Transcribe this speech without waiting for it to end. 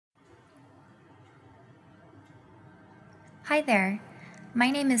Hi there.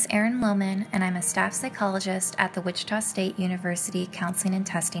 My name is Erin Lohman, and I'm a staff psychologist at the Wichita State University Counseling and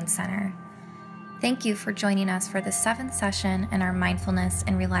Testing Center. Thank you for joining us for the 7th session in our Mindfulness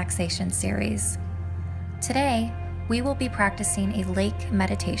and Relaxation series. Today, we will be practicing a lake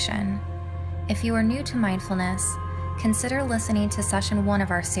meditation. If you are new to mindfulness, consider listening to session 1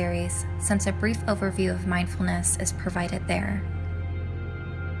 of our series, since a brief overview of mindfulness is provided there.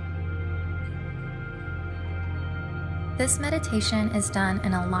 This meditation is done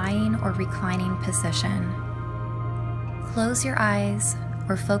in a lying or reclining position. Close your eyes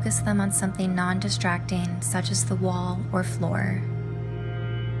or focus them on something non-distracting, such as the wall or floor.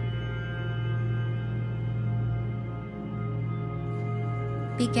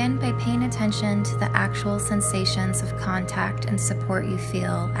 Begin by paying attention to the actual sensations of contact and support you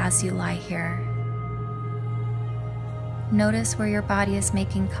feel as you lie here. Notice where your body is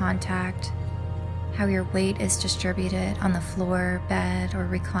making contact, how your weight is distributed on the floor, bed, or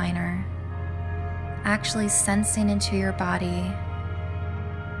recliner. Actually sensing into your body,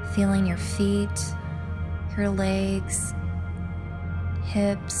 feeling your feet, your legs,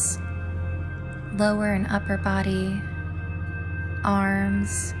 hips, lower and upper body,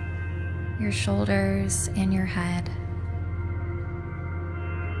 arms, your shoulders, and your head.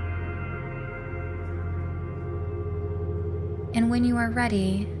 And when you are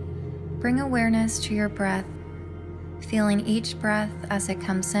ready, bring awareness to your breath, feeling each breath as it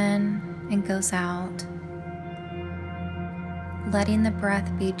comes in and goes out. Letting the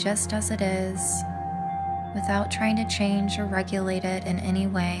breath be just as it is, without trying to change or regulate it in any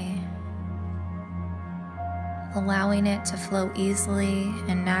way. Allowing it to flow easily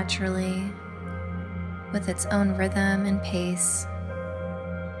and naturally with its own rhythm and pace.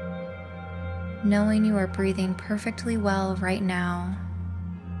 Knowing you are breathing perfectly well right now.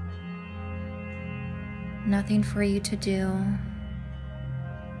 Nothing for you to do.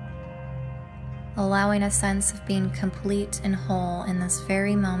 Allowing a sense of being complete and whole in this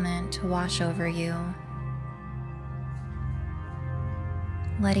very moment to wash over you.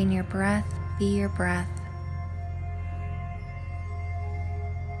 Letting your breath be your breath.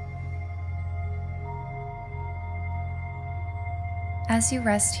 As you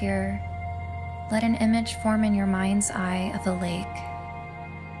rest here, let an image form in your mind's eye of a lake.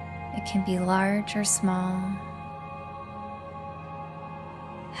 It can be large or small,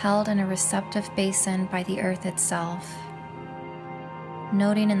 held in a receptive basin by the earth itself,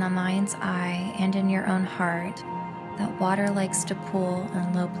 noting in the mind's eye and in your own heart that water likes to pool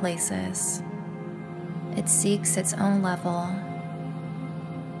in low places. It seeks its own level.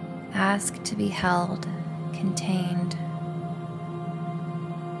 Ask to be held, contained.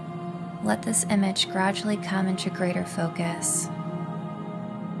 Let this image gradually come into greater focus.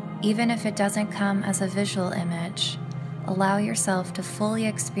 Even if it doesn't come as a visual image, allow yourself to fully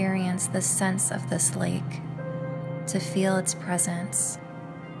experience the sense of this lake, to feel its presence.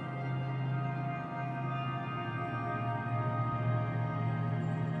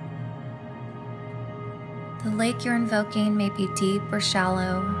 The lake you're invoking may be deep or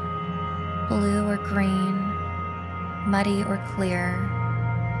shallow, blue or green, muddy or clear.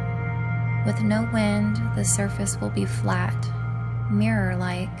 With no wind, the surface will be flat,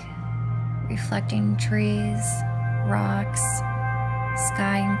 mirror-like, reflecting trees, rocks,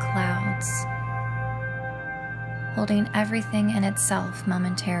 sky, and clouds, holding everything in itself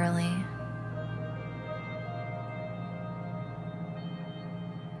momentarily.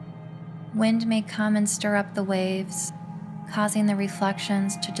 Wind may come and stir up the waves, causing the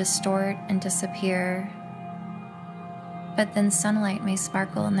reflections to distort and disappear. But then sunlight may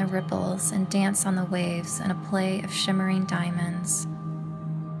sparkle in the ripples and dance on the waves in a play of shimmering diamonds.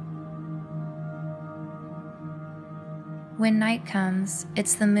 When night comes,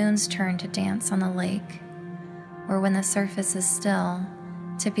 it's the moon's turn to dance on the lake, or when the surface is still,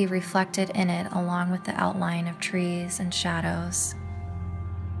 to be reflected in it along with the outline of trees and shadows.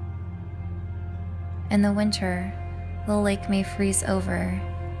 In the winter, the lake may freeze over,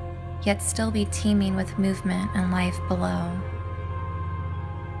 yet still be teeming with movement and life below.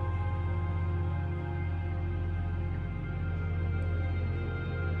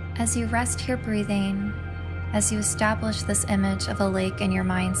 As you rest here breathing, as you establish this image of a lake in your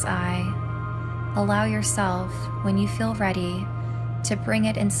mind's eye, allow yourself, when you feel ready, to bring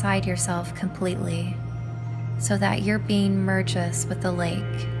it inside yourself completely, so that your being merges with the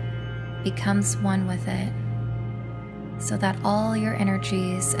lake, becomes one with it, so that all your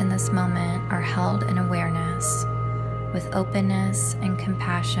energies in this moment are held in awareness, with openness and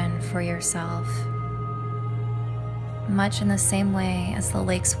compassion for yourself. much in the same way as the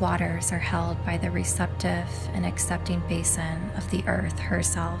lake's waters are held by the receptive and accepting basin of the earth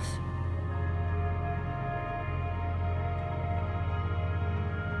herself.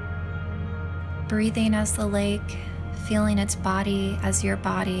 Breathing as the lake, feeling its body as your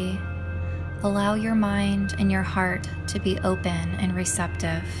body, allow your mind and your heart to be open and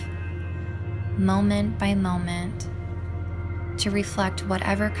receptive, moment by moment, to reflect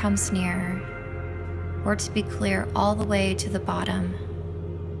whatever comes near, or to be clear all the way to the bottom,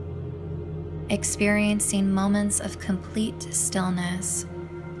 experiencing moments of complete stillness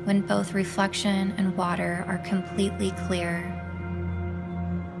when both reflection and water are completely clear,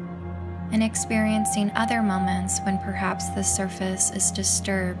 and experiencing other moments when perhaps the surface is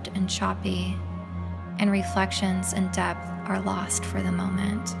disturbed and choppy, and reflections and depth are lost for the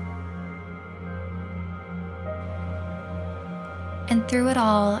moment. And through it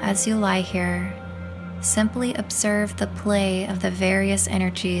all, as you lie here, simply observe the play of the various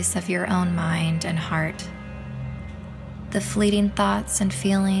energies of your own mind and heart, the fleeting thoughts and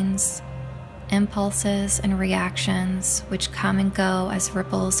feelings, impulses and reactions which come and go as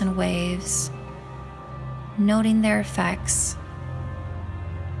ripples and waves, noting their effects.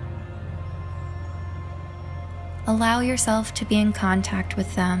 Allow yourself to be in contact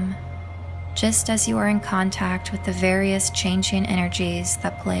with them, just as you are in contact with the various changing energies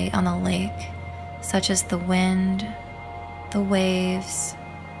that play on the lake, such as the wind, the waves,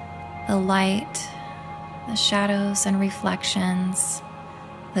 the light, the shadows and reflections,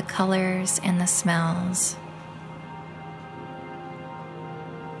 the colors and the smells.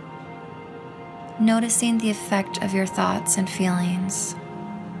 Noticing the effect of your thoughts and feelings.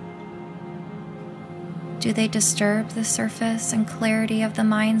 Do they disturb the surface and clarity of the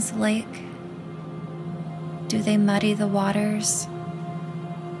mind's lake? Do they muddy the waters?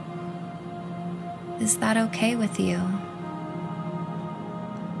 Is that okay with you?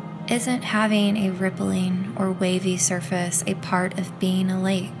 Isn't having a rippling or wavy surface a part of being a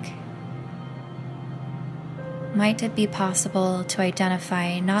lake? Might it be possible to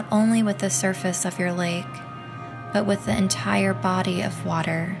identify not only with the surface of your lake, but with the entire body of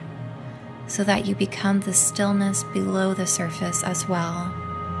water, so that you become the stillness below the surface as well,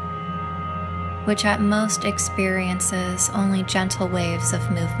 which at most experiences only gentle waves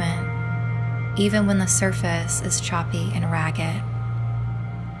of movement, even when the surface is choppy and ragged?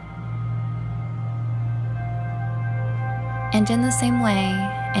 And in the same way,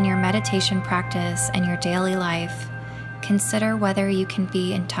 in your meditation practice and your daily life, consider whether you can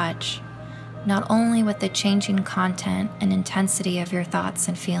be in touch not only with the changing content and intensity of your thoughts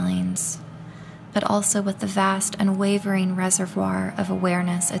and feelings, but also with the vast unwavering reservoir of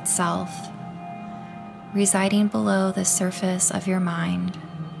awareness itself, residing below the surface of your mind.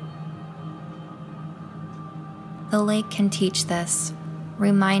 The lake can teach this,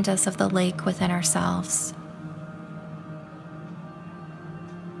 remind us of the lake within ourselves.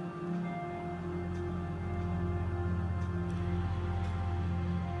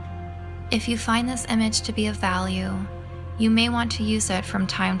 If you find this image to be of value, you may want to use it from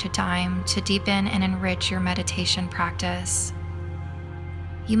time to time to deepen and enrich your meditation practice.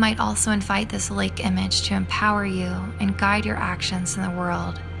 You might also invite this lake image to empower you and guide your actions in the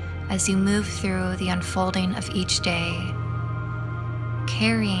world as you move through the unfolding of each day,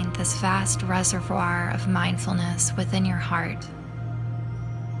 carrying this vast reservoir of mindfulness within your heart.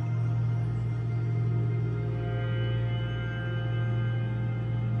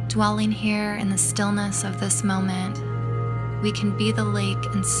 Dwelling here in the stillness of this moment, we can be the lake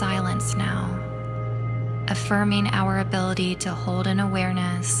in silence now, affirming our ability to hold in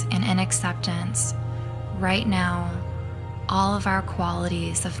awareness and in acceptance, right now, all of our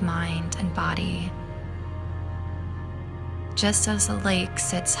qualities of mind and body. Just as the lake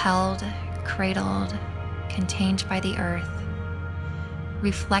sits held, cradled, contained by the earth,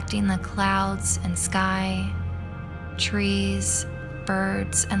 reflecting the clouds and sky, trees,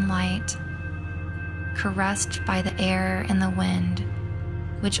 birds and light, caressed by the air and the wind,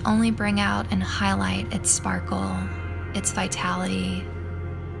 which only bring out and highlight its sparkle, its vitality,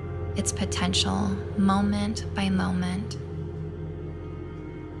 its potential, moment by moment.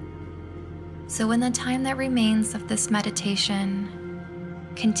 So in the time that remains of this meditation,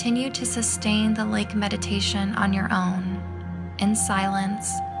 continue to sustain the lake meditation on your own, in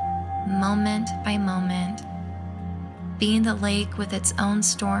silence, moment by moment, being the lake with its own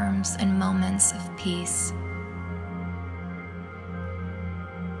storms and moments of peace.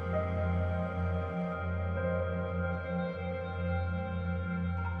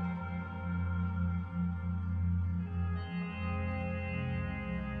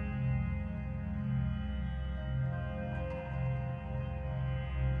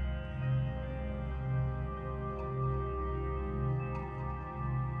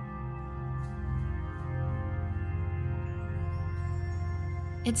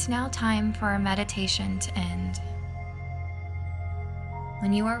 It's now time for our meditation to end.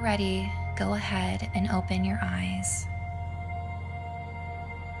 When you are ready, go ahead and open your eyes.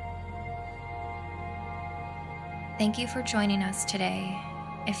 Thank you for joining us today.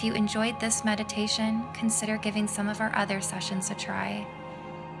 If you enjoyed this meditation, consider giving some of our other sessions a try.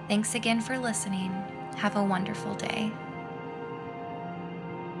 Thanks again for listening. Have a wonderful day.